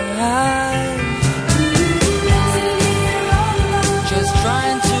find. Just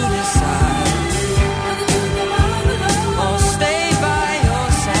trying to decide or stay by your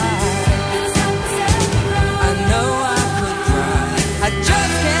side. I know I could cry. I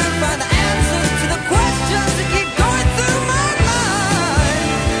just can't find the answers to the questions that keep going through my mind.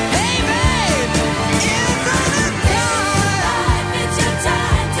 Hey babe, isn't it time? It's your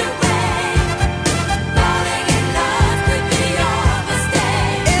time to wait. Falling in love could be your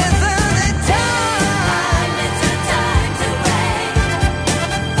mistake. Isn't it time? It's your time to wait.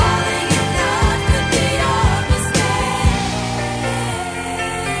 Falling in love could be your mistake.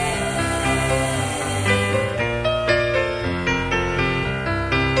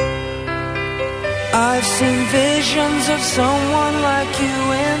 I've seen visions of someone like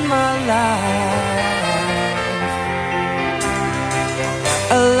you in my life.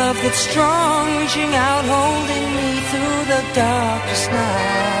 A love that's strong, reaching out, holding me through the darkest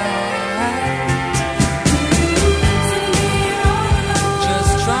night.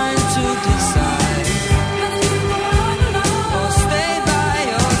 Just trying to decide or stay by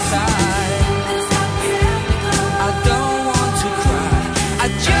your side. I don't want to cry. I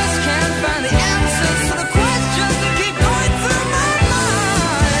just can't find the answers to the questions that keep going through my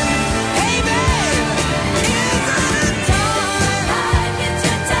mind. Hey babe, isn't it time? It's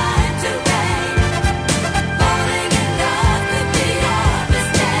your time to wait. Falling in love could be your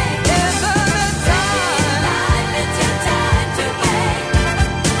mistake. Isn't it time? It's your time to wait.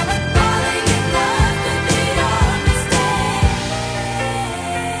 Falling in love could be your mistake.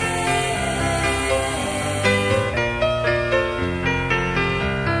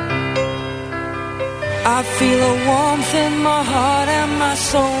 I feel a warmth in my heart and my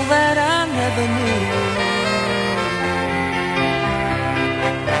soul that I never knew.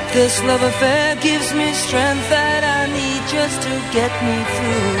 This love affair gives me strength that I need just to get me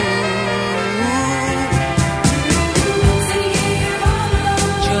through.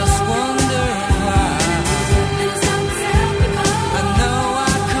 Just wondering why. I know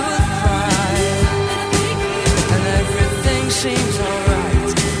I could cry, and everything seems alright.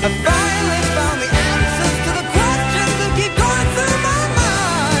 I finally found the answers to the questions that keep going through my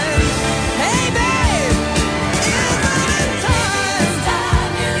mind. Hey babe, isn't it time?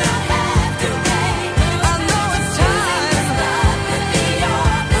 You don't have to wait. I know it's time. Love could be your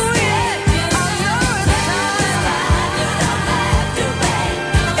mistake. I know it's time. You don't have to wait.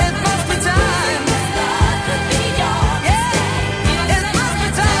 It must be time. Love could be your mistake. It must be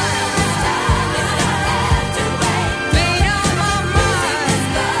time. You don't have to wait. Be on my mind.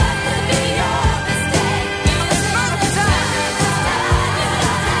 Love could be your mistake. It must be time. You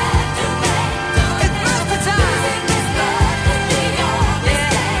don't have to wait. It must be time. Love could be your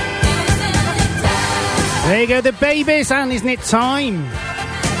mistake. There you go, the Babies, and Isn't It Time?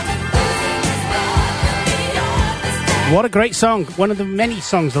 What a great song. One of the many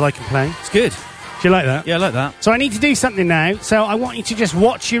songs that I can play. It's good. Do you like that? Yeah, I like that. So I need to do something now. So I want you to just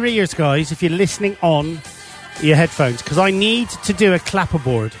watch your ears, guys, if you're listening on your headphones, because I need to do a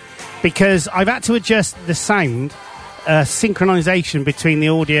clapperboard, because I've had to adjust the sound synchronization between the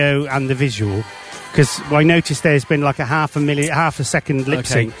audio and the visual, because I noticed there's been like a half a second lip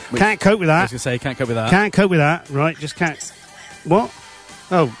sync. Can't cope with I that. was going to say, can't cope with that. Can't cope with that. Right, just can't. What?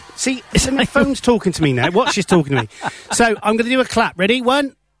 Oh, see, it's my phone's talking to me now. Watch, she's talking to me. So I'm going to do a clap. Ready?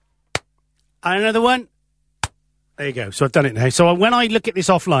 One. And another one. There you go. So I've done it now. So when I look at this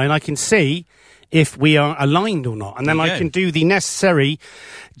offline, I can see if we are aligned or not. And then I can do the necessary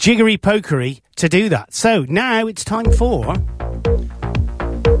jiggery-pokery to do that. So now it's time for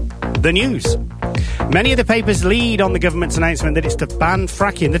the news. Many of the papers lead on the government's announcement that it's to ban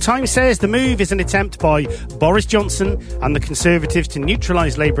fracking. The Times says the move is an attempt by Boris Johnson and the Conservatives to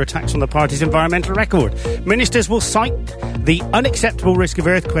neutralise Labour attacks on the party's environmental record. Ministers will cite the unacceptable risk of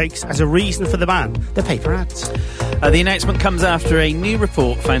earthquakes as a reason for the ban, the paper adds. The announcement comes after a new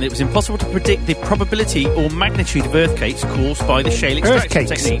report found that it was impossible to predict the probability or magnitude of earthquakes caused by the shale extraction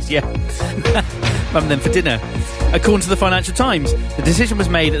techniques. Yeah. Mum them for dinner. According to the Financial Times, the decision was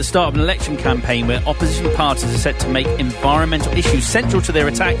made at the start of an election campaign where opposition parties are set to make environmental issues central to their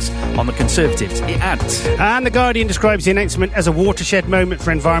attacks on the Conservatives. It adds. And The Guardian describes the announcement as a watershed moment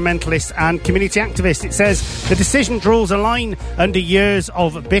for environmentalists and community activists. It says the decision draws a line under years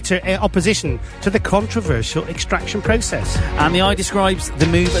of bitter opposition to the controversial extraction process. And the Eye describes the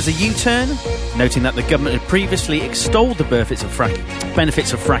move as a U-turn, noting that the government had previously extolled the benefits of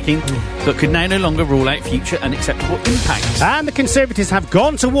fracking, but could now no longer rule out future unacceptable impacts. And the Conservatives have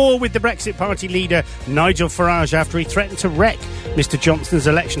gone to war with the Brexit Party leader Nigel Farage after he threatened to wreck Mr Johnson's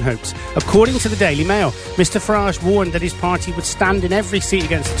election hopes. According to the Daily Mail, Mr Farage warned that his party would stand in every seat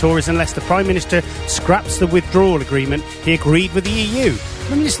against the Tories unless the Prime Minister scraps the withdrawal agreement he agreed with the EU.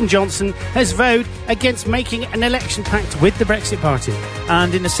 Mr Johnson has vowed against making an election pact with the Brexit Party.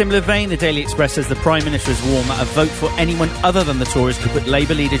 And in a similar vein, the Daily Express says the Prime Minister has warned that a vote for anyone other than the Tories could put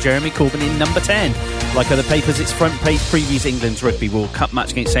Labour leader Jeremy Corbyn in number 10. Like other papers, its front page previews England's Rugby World Cup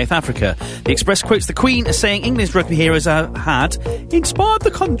match against South Africa. The Express quotes the Queen as saying England's rugby heroes had inspired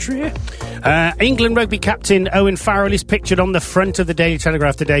the country. England rugby captain Owen Farrell is pictured on the front of the Daily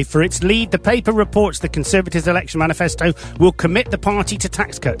Telegraph today. For its lead, the paper reports the Conservatives' election manifesto will commit the party to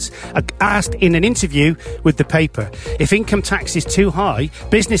tax cuts. Asked in an interview with the paper if income tax is too high,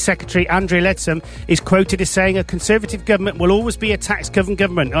 Business Secretary Andrea Leadsom is quoted as saying a Conservative government will always be a tax-governed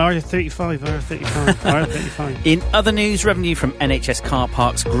government. R35, R35, R35. In other news, revenue from NHS car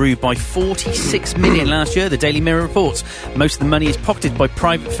parks grew by 46 million last year, the Daily Mirror reports. Most of the money is pocketed by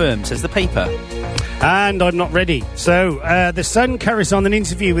private firms, says the paper. And I'm not ready. So, The Sun carries on an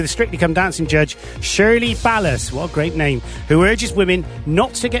interview with a Strictly Come Dancing judge, Shirley Ballas, what a great name, who urges women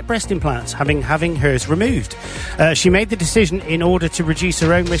not to get breast implants, having hers removed. She made the decision in order to reduce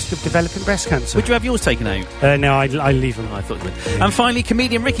her own risk of developing breast cancer. Would you have yours taken out? No, I leave them. I thought you would. Yeah. And finally,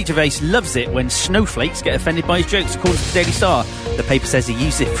 comedian Ricky Gervais loves it when snowflakes get offended by his jokes, according to the Daily Star. The paper says he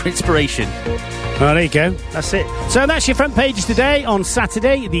used it for inspiration. Well, there you go. That's it. So that's your front pages today on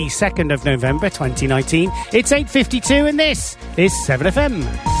Saturday, the 2nd of November, 2019. It's 8:52 and this is 7FM.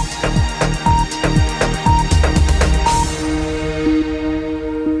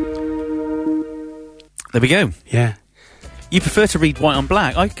 There we go. Yeah. You prefer to read white on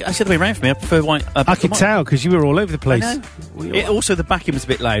black. I said the way around for me. I prefer white. I could tell because you were all over the place. I know. Also, the backing was a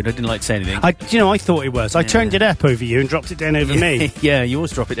bit loud. I didn't like to say anything. I thought it was. I turned it up over you and dropped it down over me. Yeah, you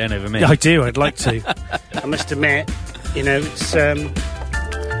always drop it down over me. I do. I'd like to. I must admit, it's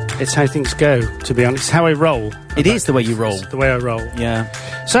how things go. To be honest, it's how I roll. It is the way you roll. It's the way I roll. Yeah.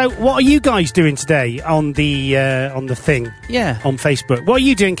 So, what are you guys doing today on the thing? Yeah. On Facebook. What are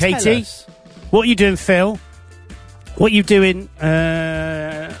you doing, Katie? Tell us. What are you doing, Phil? What are you doing,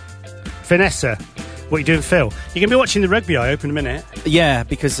 Vanessa? What are you doing, Phil? You're going to be watching the rugby, I hope, in a minute. Yeah,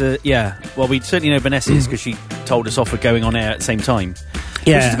 because, well, we certainly know Vanessa is because she told us off for going on air at the same time.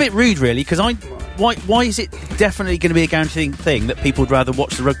 Yeah. Which is a bit rude, really, because why is it definitely going to be a guaranteed thing that people would rather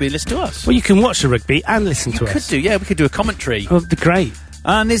watch the rugby and listen to us? Well, you can watch the rugby and listen to us. We could do a commentary. Oh, that'd be great.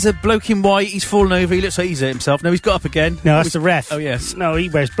 And there's a bloke in white, he's fallen over, he looks like he's hurt himself. No, he's got up again. No, that's the ref. Oh, yes. No, he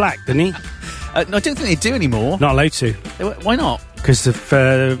wears black, doesn't he? No, I don't think they do anymore. Not allowed to. Why not? Because of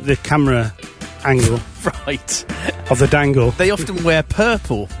the camera angle. Right. Of the dangle. They often wear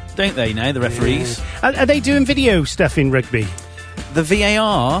purple, don't they, now, the referees? Yeah. Are they doing video stuff in rugby? The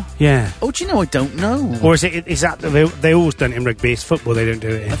VAR? Yeah. Oh, do you know, I don't know. Or is that they always done it in rugby? It's football they don't do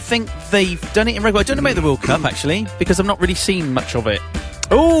it in. I think they've done it in rugby. I don't know about the World Cup, actually, because I've not really seen much of it.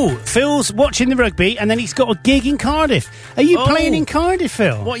 Oh, Phil's watching the rugby and then he's got a gig in Cardiff. Are you playing in Cardiff,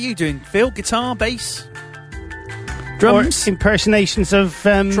 Phil? What are you doing, Phil? Guitar, bass, drums? Or impersonations of...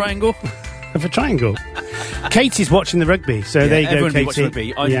 Triangle? of a triangle. Katie's watching the rugby, so there you go, everyone Katie. be watching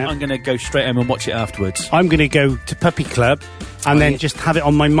rugby. I'm going to go straight home and watch it afterwards. I'm going to go to Puppy Club and then just have it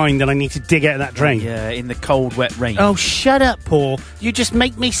on my mind that I need to dig out of that drain. Yeah, in the cold, wet rain. Oh, shut up, Paul. You just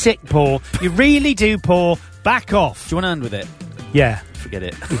make me sick, Paul. You really do, Paul. Back off. Do you want to hand with it? Yeah. Forget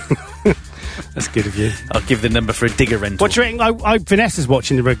it. That's good of you. I'll give the number for a digger rental. What do you reckon? Vanessa's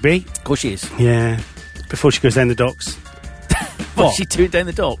watching the rugby. Of course she is. Yeah. Before she goes down the docks. What's she doing down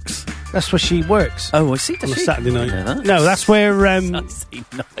the docks? That's where she works. Oh, I see. On a Saturday night. I know that. No, that's where... Saturday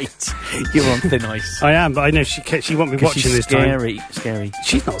night. You're on thin ice. I am, but I know she won't be 'Cause watching she's this time. Scary.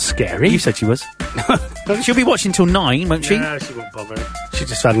 She's not scary. You said she was. She'll be watching till 9, won't she? No, she won't bother. She's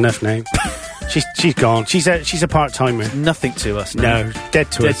just had enough now. she's gone. She's a part-timer. Nothing to us now. No,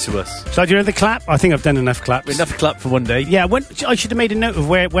 dead to us. Dead to us. So do you know the clap? I think I've done enough claps. Enough clap for one day. Yeah, I should have made a note of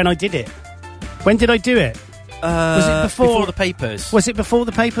when I did it. When did I do it? Was it before the papers? Was it before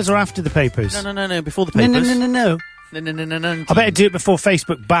the papers or after the papers? No, before the papers. No. No. I better do it before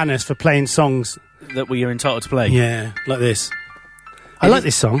Facebook ban us for playing songs that we are entitled to play. Yeah, like this. I like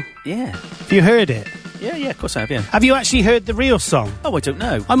this song. Yeah. Have you heard it? Yeah, of course I have, yeah. Have you actually heard the real song? Oh, I don't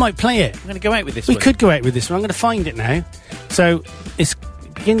know. I might play it. I'm going to go out with this We one. could go out with this one. I'm going to find it now. So, it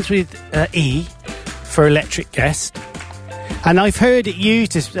begins with E for Electric Guest. And I've heard it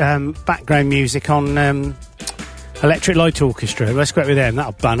used as background music on Electric Light Orchestra. Let's go out with them.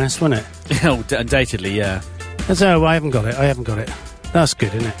 That'll ban us, won't it? Oh, undoubtedly, yeah. So, I haven't got it. That's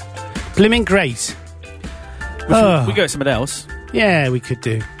good, isn't it? Blimmin' great. We go with something else. Yeah, we could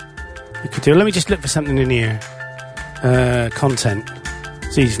do. Let me just look for something in here. Content.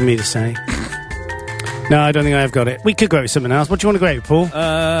 It's easy for me to say. No, I don't think I have got it. We could go out with something else. What do you want to go out with, Paul?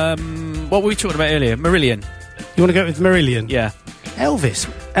 What were we talking about earlier? Marillion. You want to go out with Marillion? Yeah. Elvis.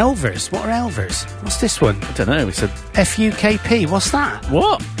 What are Elvers? What's this one? I don't know. We said FUKP. What's that?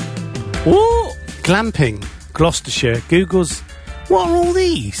 What? Glamping. Gloucestershire. Google's. What are all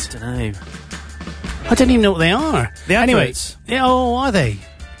these? I don't know. I don't even know what they are. The anyway, adverts. Yeah, are they?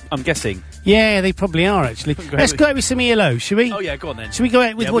 I'm guessing. Yeah, they probably are, actually. Let's go out with some ELO, shall we? Oh, yeah, go on then. Should we go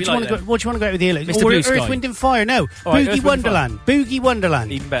out with... Yeah, what do you like want to go out with ELO? Mr. Or Blue Earth, Sky. Wind and Fire? No. All right, Boogie Earth, Wind and Wonderland. Boogie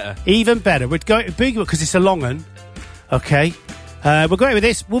Wonderland. Even better. We'd go Boogie... Because it's a long one. Okay. We'll go out with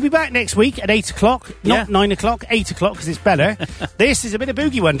this. We'll be back next week at 8 o'clock. Not 9 o'clock, 8 o'clock, because it's better. This is a bit of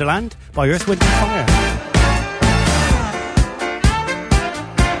Boogie Wonderland by Earth, Wind and Fire.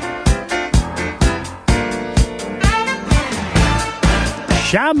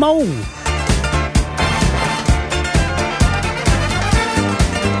 Chamon.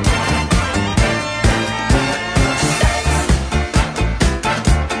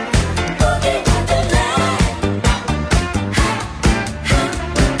 Boogie Wonderland.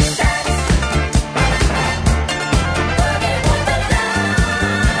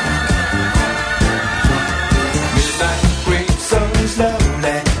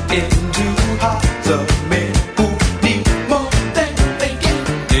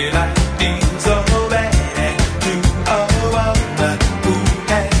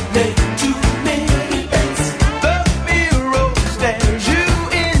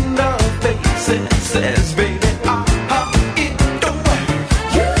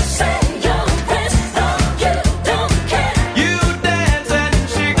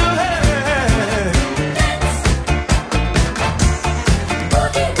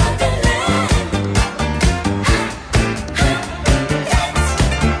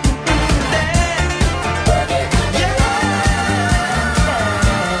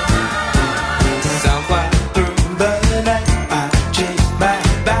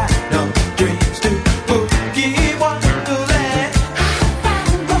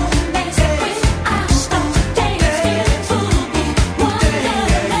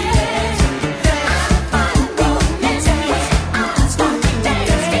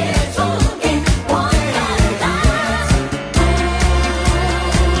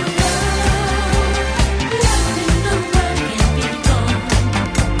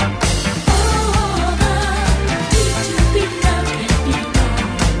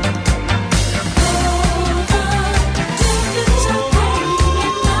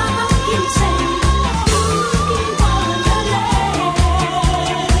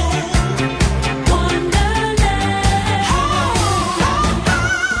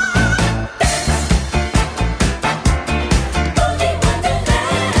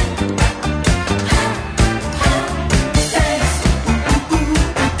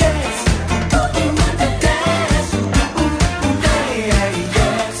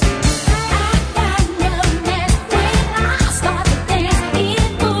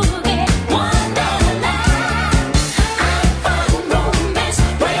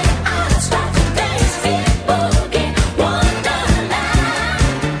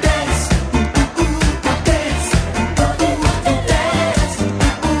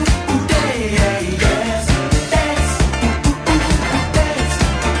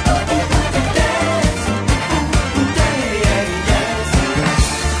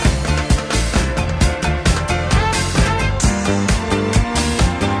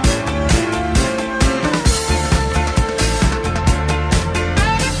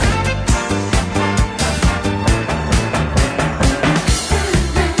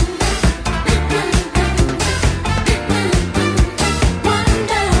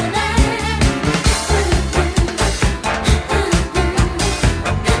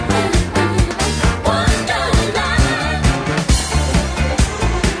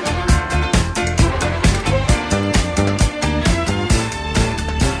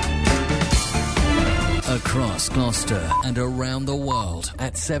 Gloucester and around the world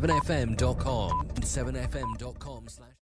at 7fm.com and 7fm.com/.